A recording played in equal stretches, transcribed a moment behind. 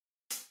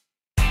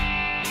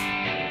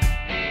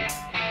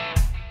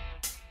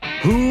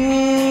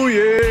Ooh,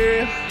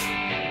 yeah.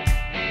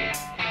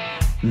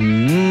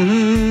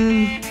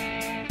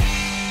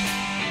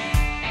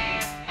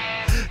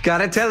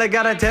 Gotta tell it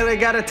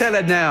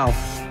now.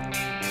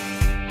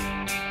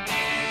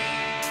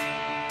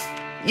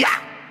 Yeah!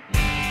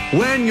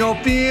 When you're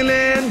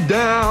feeling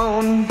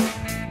down,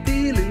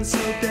 feeling so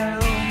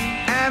down,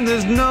 and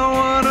there's no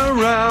one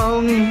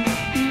around,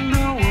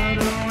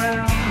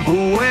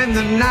 when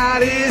the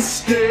night is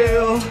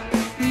still,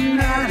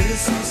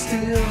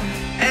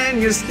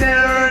 and you're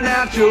staring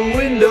out your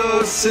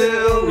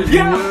windowsill.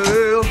 Yeah!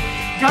 Well,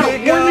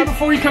 Gotta warn me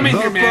before you come in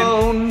here, man.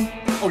 phone.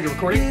 Oh, you're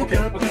recording? Okay.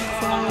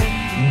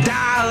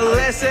 Dial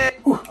Lacy.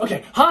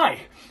 Okay, hi,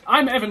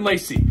 I'm Evan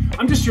Lacy.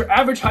 I'm just your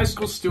average high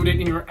school student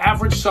in your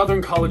average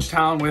southern college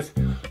town with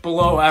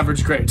below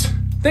average grades.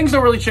 Things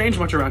don't really change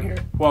much around here.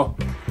 Well,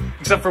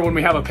 except for when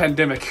we have a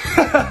pandemic.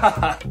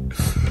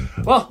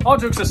 Well, all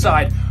jokes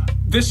aside,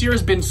 this year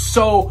has been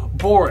so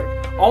boring.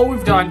 All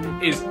we've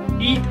done is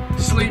eat,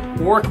 sleep,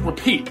 work,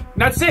 repeat. And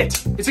that's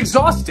it. It's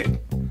exhausting.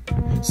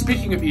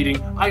 Speaking of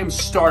eating, I am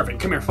starving.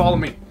 Come here, follow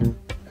me.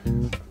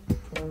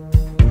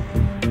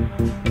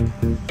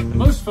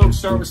 Most folks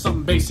start with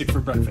something basic for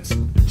breakfast.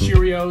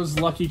 Cheerios,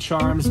 Lucky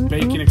Charms,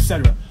 bacon,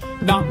 etc.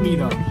 Not me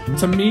though.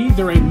 To me,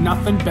 there ain't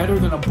nothing better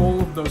than a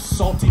bowl of those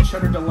salty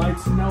cheddar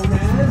delights known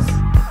as...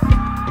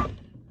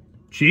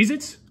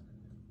 Cheez-Its?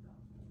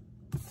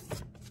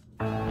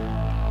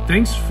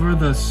 Thanks for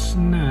the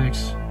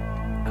snacks,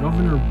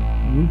 Governor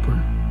Wooper.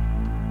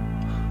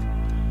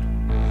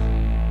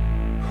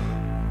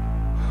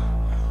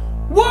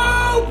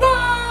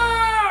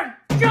 Wooper!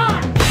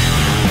 God!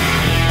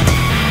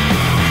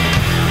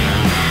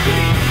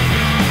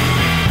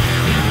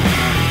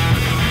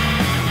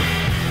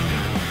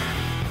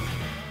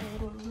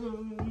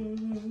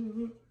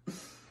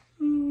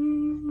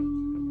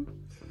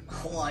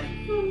 Like,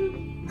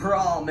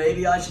 bro,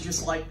 maybe I should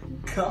just, like,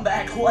 come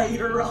back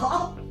later,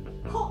 huh?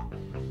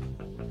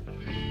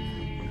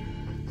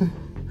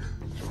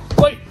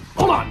 Wait,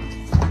 hold on.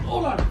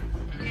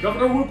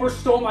 Governor Wooper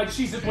stole my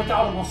Cheez-Its.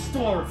 Without him, I'll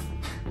starve.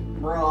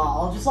 Bro,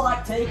 I'll just,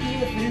 like, take you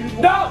if you...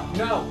 No.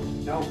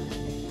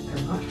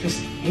 They're not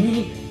just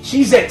any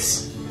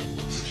Cheez-Its.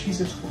 These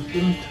Cheez-Its were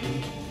given to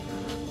me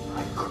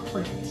by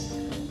Chris.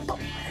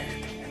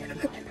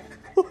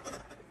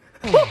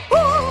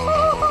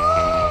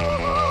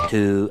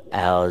 2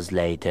 hours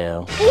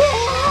later. Dude,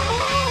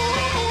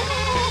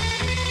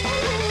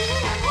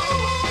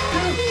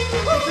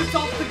 put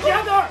yourself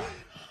together!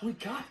 We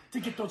got to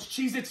get those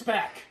Cheez-Its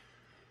back.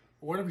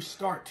 Where do we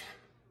start?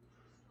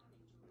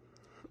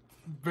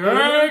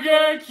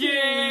 Burger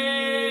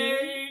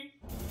King!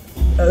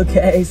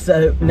 Okay,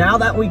 so now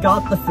that we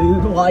got the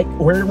food, like,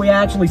 where do we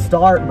actually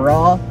start,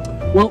 brah?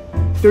 Well,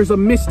 there's a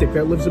mystic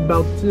that lives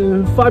about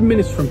 5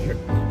 minutes from here.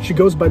 She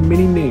goes by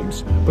many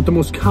names, but the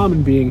most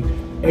common being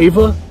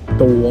Ava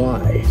the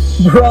Wise.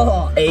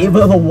 Bruh,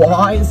 Ava the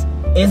Wise?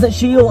 Isn't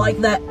she like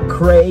that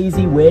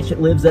crazy witch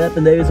that lives up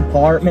in those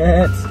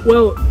apartments?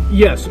 Well,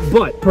 yes,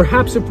 but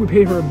perhaps if we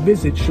pay her a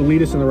visit, she'll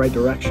lead us in the right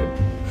direction.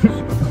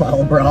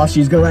 Well, brah,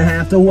 she's gonna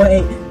have to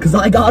wait, cause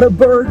I got a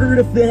burger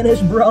to finish,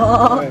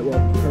 brah. Alright,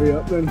 well, hurry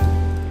up then.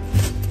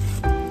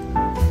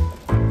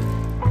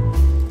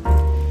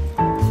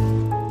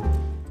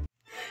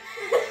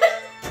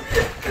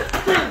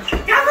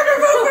 Governor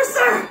Wooper,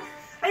 sir!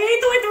 I hate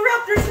to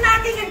interrupt your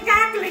snacking and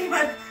cackling,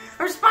 but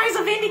our spies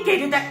have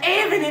indicated that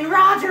Evan and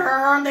Roger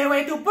are on their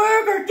way to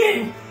Burger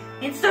King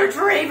in search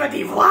for Ava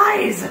the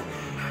Wise.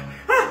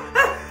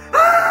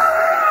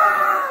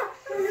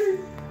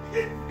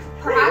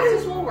 Perhaps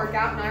this will work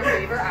out in our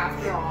favor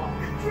after all.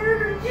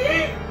 Burger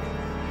King?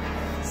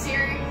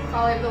 Siri,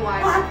 call Ava the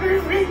Wise.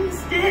 Whopper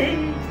Wednesday.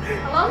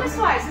 Hello, Miss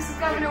Wise. This is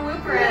Governor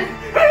Wooper and...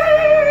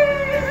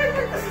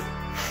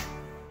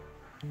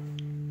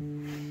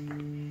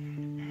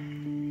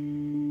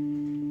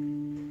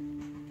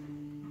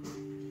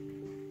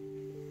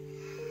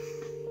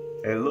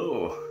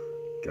 Hello,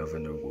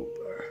 Governor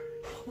Wooper.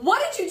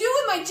 What did you do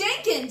with my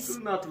Jenkins?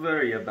 Do not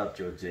worry about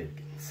your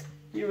Jenkins.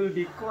 He will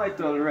be quite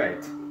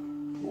alright.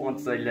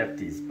 Once I left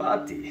his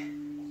party,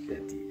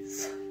 that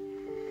is.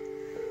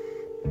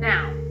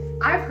 Now,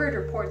 I've heard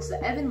reports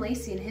that Evan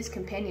Lacy and his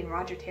companion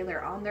Roger Taylor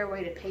are on their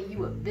way to pay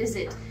you a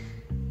visit.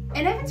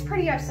 And Evan's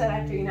pretty upset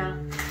after, you know,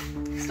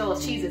 stole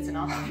his Cheez-Its and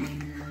all.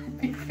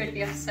 I'd be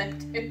pretty upset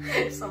too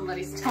if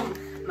somebody stole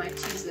my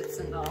Cheez-Its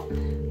and all.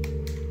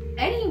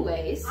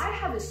 Anyways, I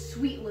have a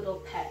sweet little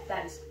pet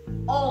that is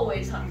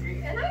always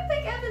hungry, and I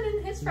think Evan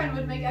and his friend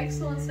would make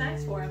excellent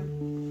snacks for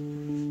him.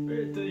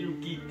 Where do you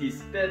keep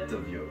this pet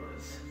of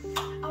yours?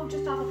 Oh,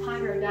 just off a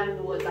pine road down in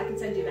the woods. I can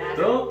send you that.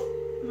 Don't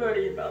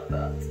worry about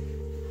that.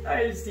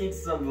 I've seen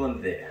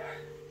someone there.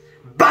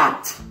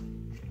 But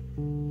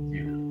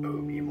you'll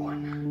owe me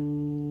one.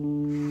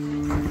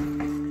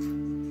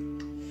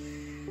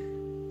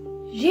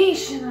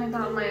 Yeesh, and I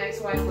thought my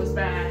ex-wife was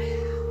bad.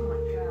 Oh my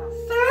god.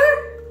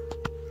 Sir?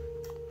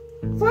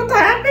 What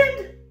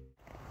happened?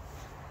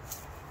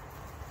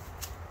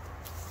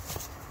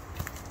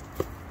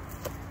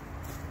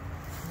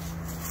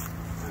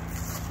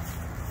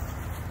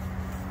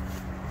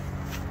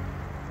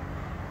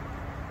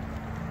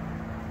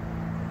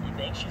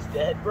 she's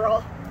dead,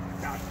 bro?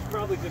 Nah, she's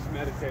probably just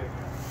meditating.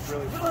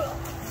 Really.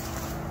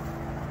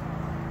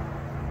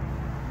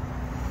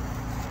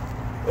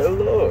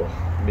 Hello,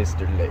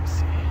 Mr.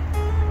 Lacy.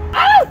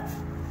 Ah!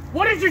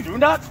 What did you do? Do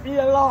not be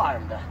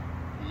alarmed.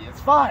 He is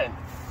fine.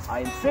 I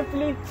am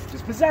simply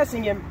just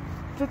possessing him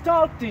to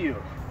talk to you.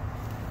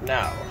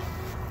 Now,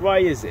 why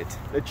is it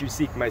that you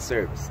seek my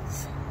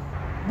services?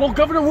 Well,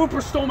 Governor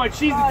Wooper stole my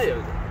Cheez-Its.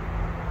 Child,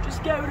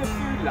 just go to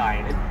Food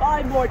Lion and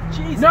buy more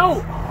Cheez-Its.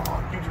 No!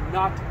 You do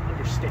not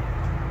understand.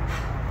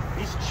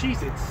 These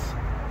Cheez-Its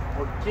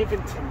were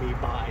given to me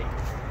by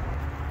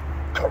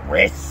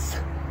Chris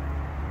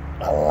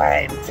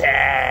Lantern.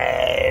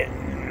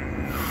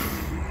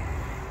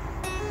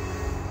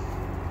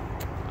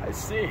 I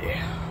see.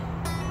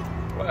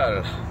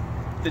 Well,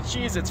 the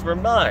Cheez-Its were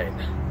mine.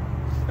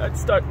 I'd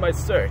start my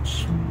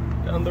search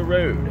down the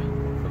road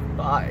of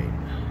Pine.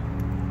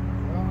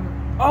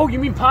 Oh, you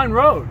mean Pine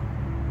Road?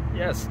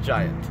 Yes,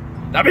 Giant.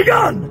 Now be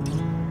gone!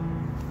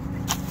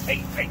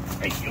 Hey,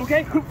 you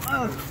okay?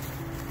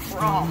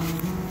 Bro,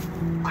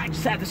 I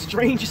just had the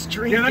strangest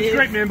dream. Yeah, that's dude.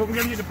 great, man, but we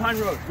gotta get to Pine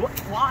Road. What?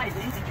 Why,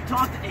 dude? Did you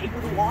talk to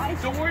Ava the Wise?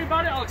 Don't worry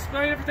about it, I'll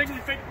explain everything in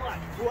your fake black.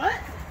 What?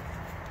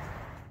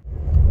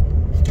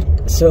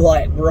 So,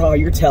 like, bro,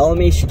 you're telling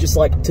me she just,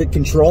 like, took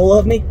control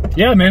of me?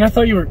 Yeah, man, I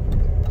thought you were...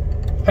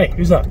 Hey,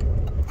 who's that?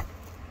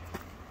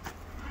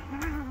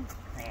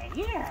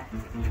 Yeah.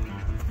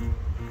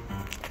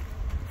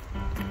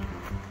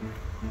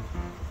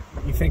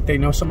 You think they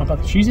know something about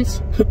the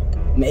Cheez-Its?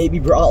 Maybe,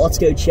 bro. Let's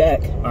go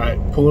check. Alright,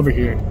 pull over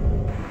here.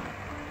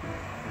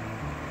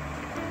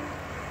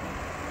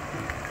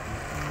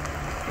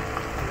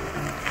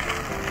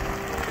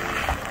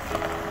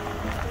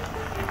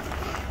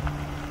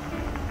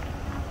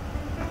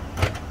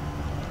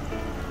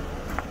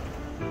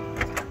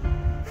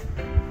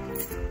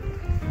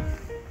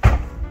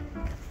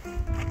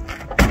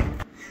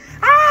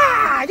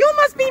 Ah, you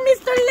must be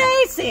Mr.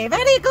 Lacy.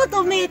 Very good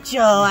to meet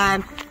you.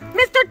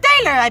 Mr.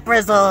 Taylor, I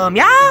presume,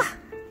 yeah?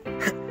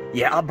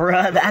 Yeah,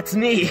 bruh, that's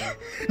me.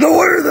 Now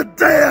where are the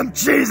damn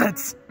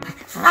Cheez-Its?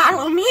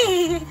 Follow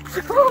me.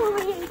 Follow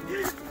me.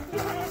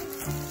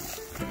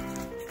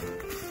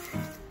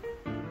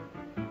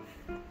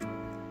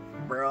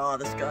 Bro,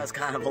 this guy's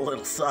kind of a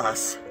little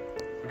sus.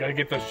 We gotta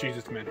get those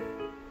Cheez-Its, man.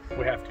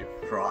 We have to.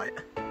 Right.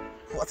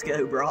 Let's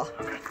go, bro.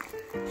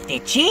 The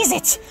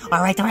Cheez-Its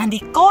are right around the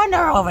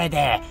corner over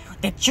there.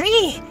 The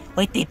tree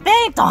with the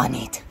paint on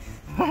it.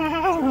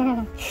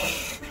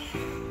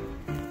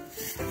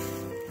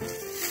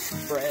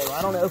 Bro,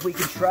 I don't know if we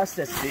can trust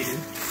this dude.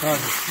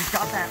 He's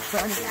got that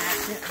funny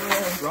accent,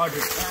 bro. Roger.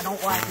 And I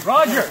don't like his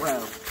Roger! hair, bro.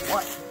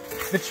 What?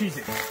 The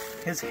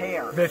Cheez-Its. His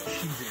hair. The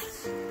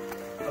Cheez-Its.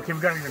 Okay, we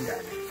gotta get him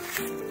back.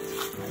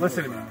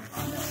 Listen to me.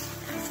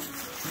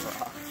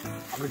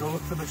 I'm gonna go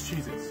look for those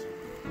Cheez-Its.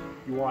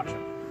 You watch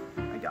them.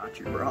 I got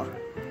you, bro.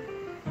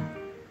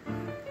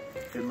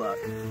 Good luck.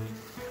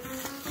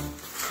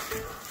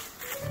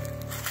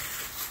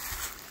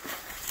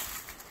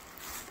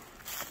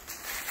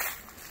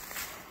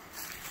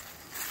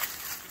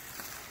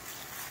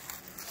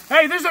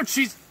 Hey, there's no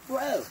cheese.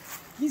 Bro,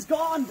 he's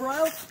gone,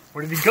 bro.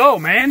 Where did he go,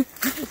 man?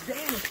 He just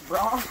vanished,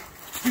 bro.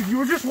 Dude, you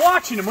were just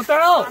watching him. What the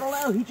hell? I don't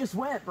know. He just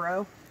went,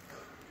 bro.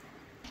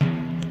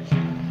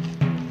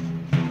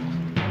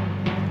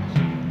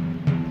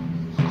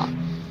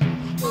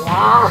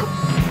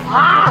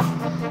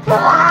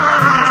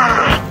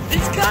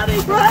 He's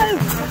coming, bro.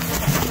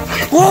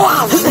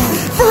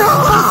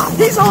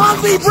 He's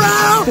on me,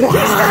 bro.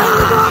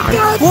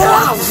 He's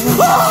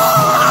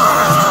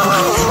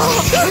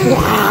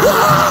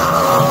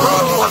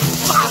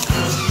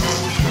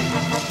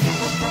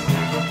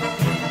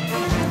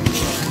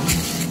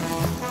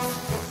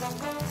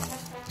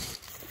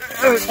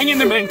Hang in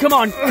there, man. Come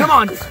on. Come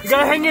on. You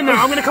gotta hang in there.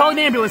 I'm gonna call an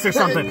ambulance or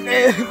something.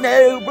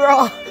 No,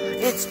 bro.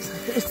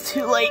 It's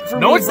too late for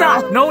me. No, it's bro.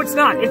 not. No, it's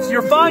not.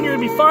 You're fine. You're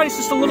gonna be fine. It's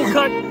just a little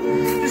cut.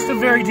 Just a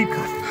very deep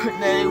cut.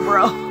 No,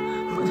 bro.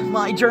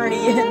 My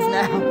journey ends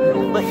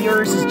now, but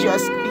yours has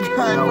just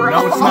begun, No, bro.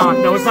 no, it's not.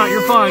 No, it's not.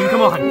 You're fine.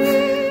 Come on.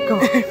 Come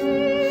on.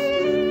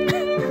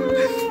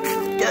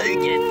 Go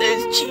get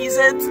those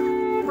Cheez-Its,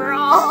 bro.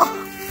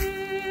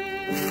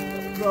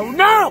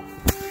 No!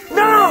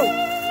 No!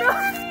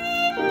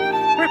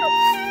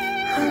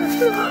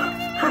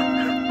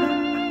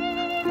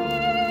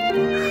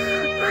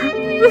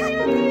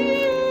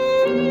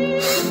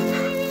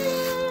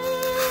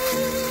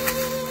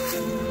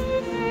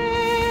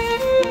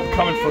 I'm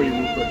coming for you,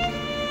 Wooper.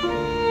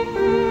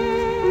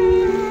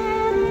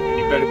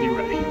 You better be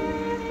ready.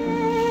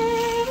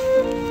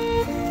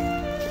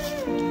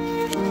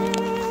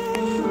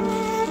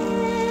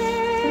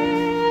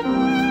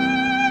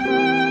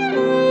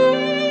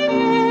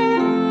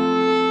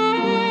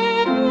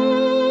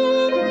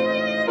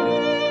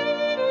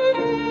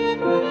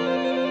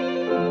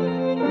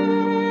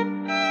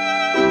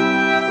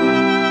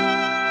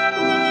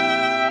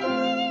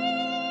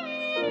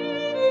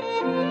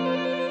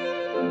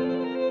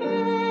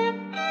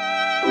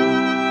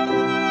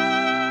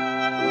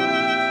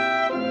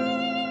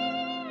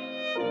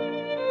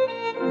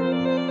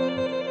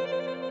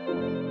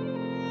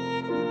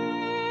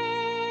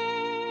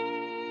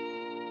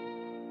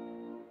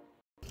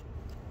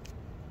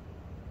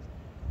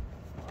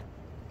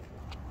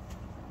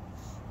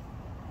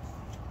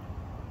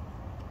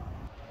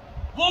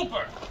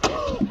 Wooper!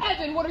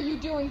 Evan, what are you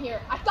doing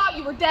here? I thought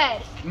you were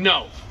dead.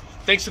 No.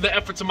 Thanks to the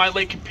efforts of my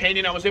late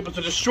companion, I was able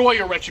to destroy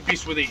your wretched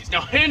beast with ease.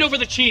 Now hand over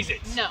the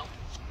Cheez-Its. No.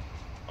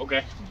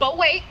 Okay. But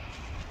wait.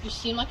 You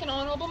seem like an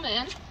honorable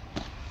man.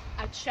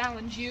 I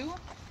challenge you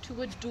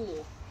to a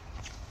duel.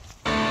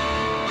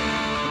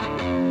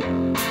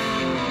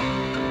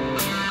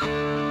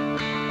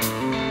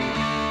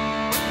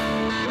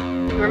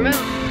 Remove.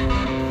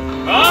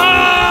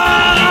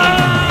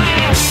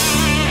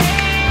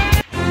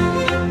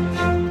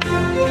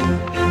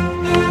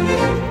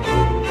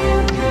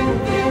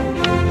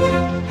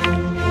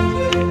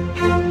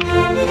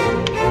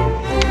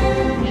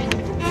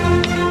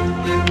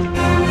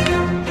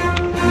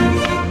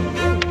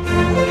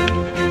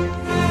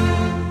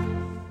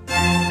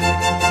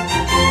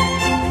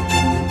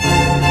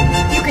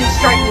 You can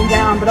strike me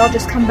down, but I'll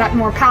just come back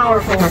more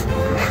powerful.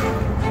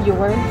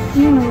 You're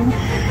human.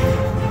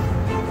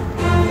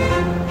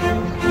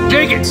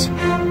 Jenkins!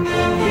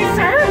 Yes,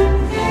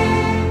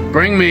 sir?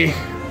 Bring me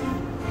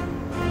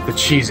the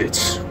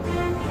Cheez-Its.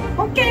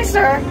 Okay,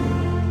 sir.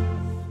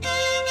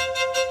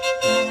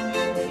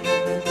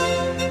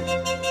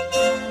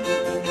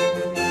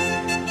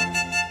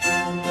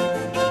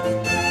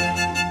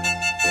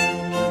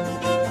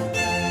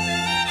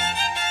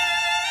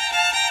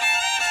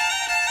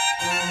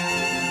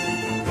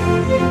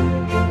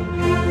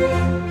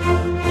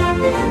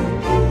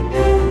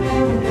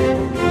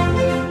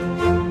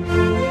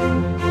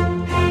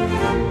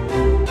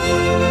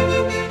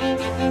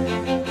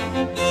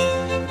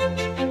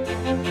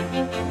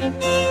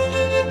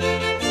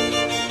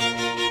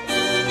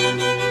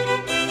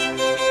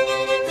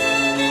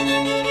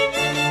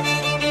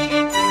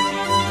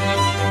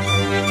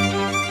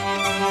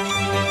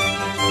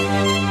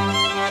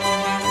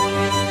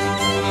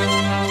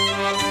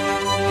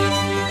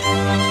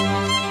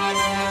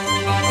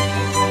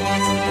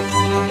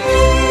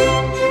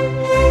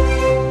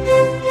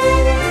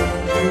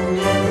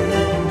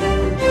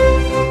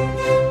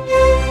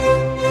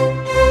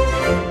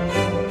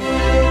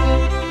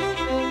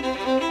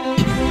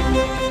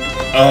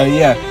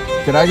 Yeah.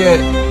 Could I get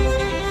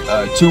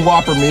 2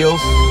 Whopper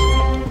meals?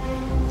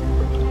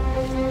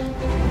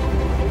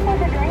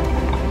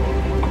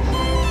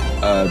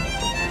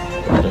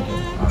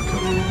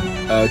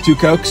 Two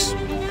Cokes? 3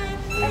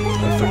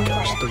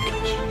 cups.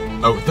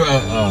 Oh,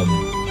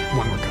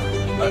 One more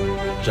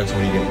cup. Jackson,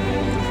 what do you get?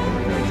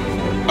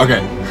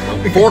 Okay.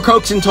 4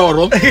 Cokes in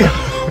total.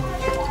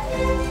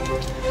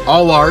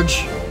 All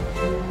large.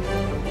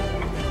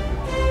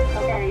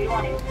 Okay, are you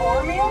wanting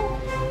 4 meals?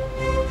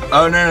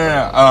 Oh, no.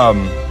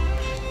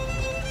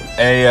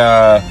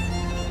 A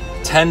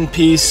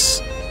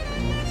 10-piece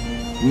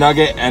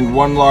nugget and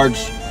 1 large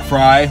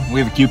fry. We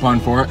have a coupon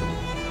for it.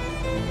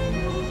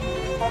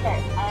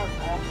 Okay,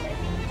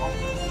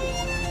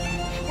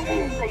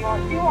 so you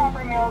want 2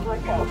 Whopper meals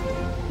with Coke?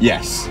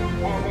 Yes.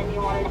 And then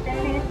you want a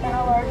 10-piece and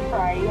a large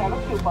fry, you have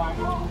a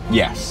coupon.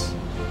 Yes.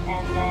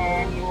 And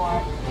then you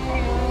want 2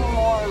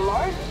 more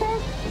large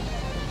Cokes?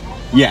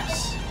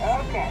 Yes.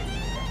 Okay.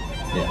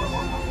 Yes.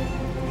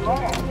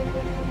 Okay.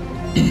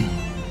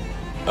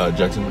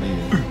 Jackson, what do you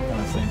get?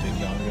 Same thing,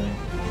 John.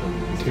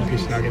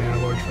 2-piece nugget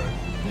and a large fry.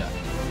 Yeah.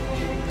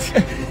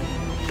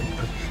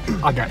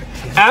 I got it.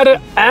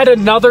 Add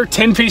another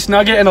 10-piece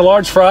nugget and a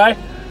large fry.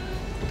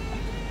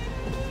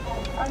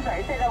 I'm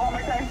sorry, say that one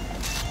more time.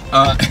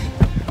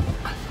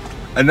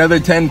 Another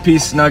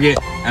 10-piece nugget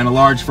and a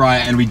large fry,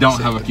 and we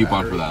don't have a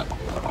coupon for that.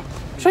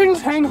 Shing,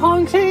 hang,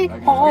 hong, see,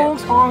 hong,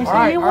 hong,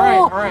 see,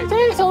 all right.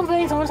 Say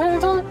something, I say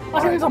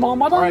some,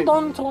 my dun,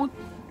 dun, dun.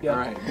 All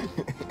right.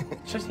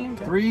 16,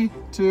 3,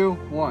 2,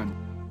 1.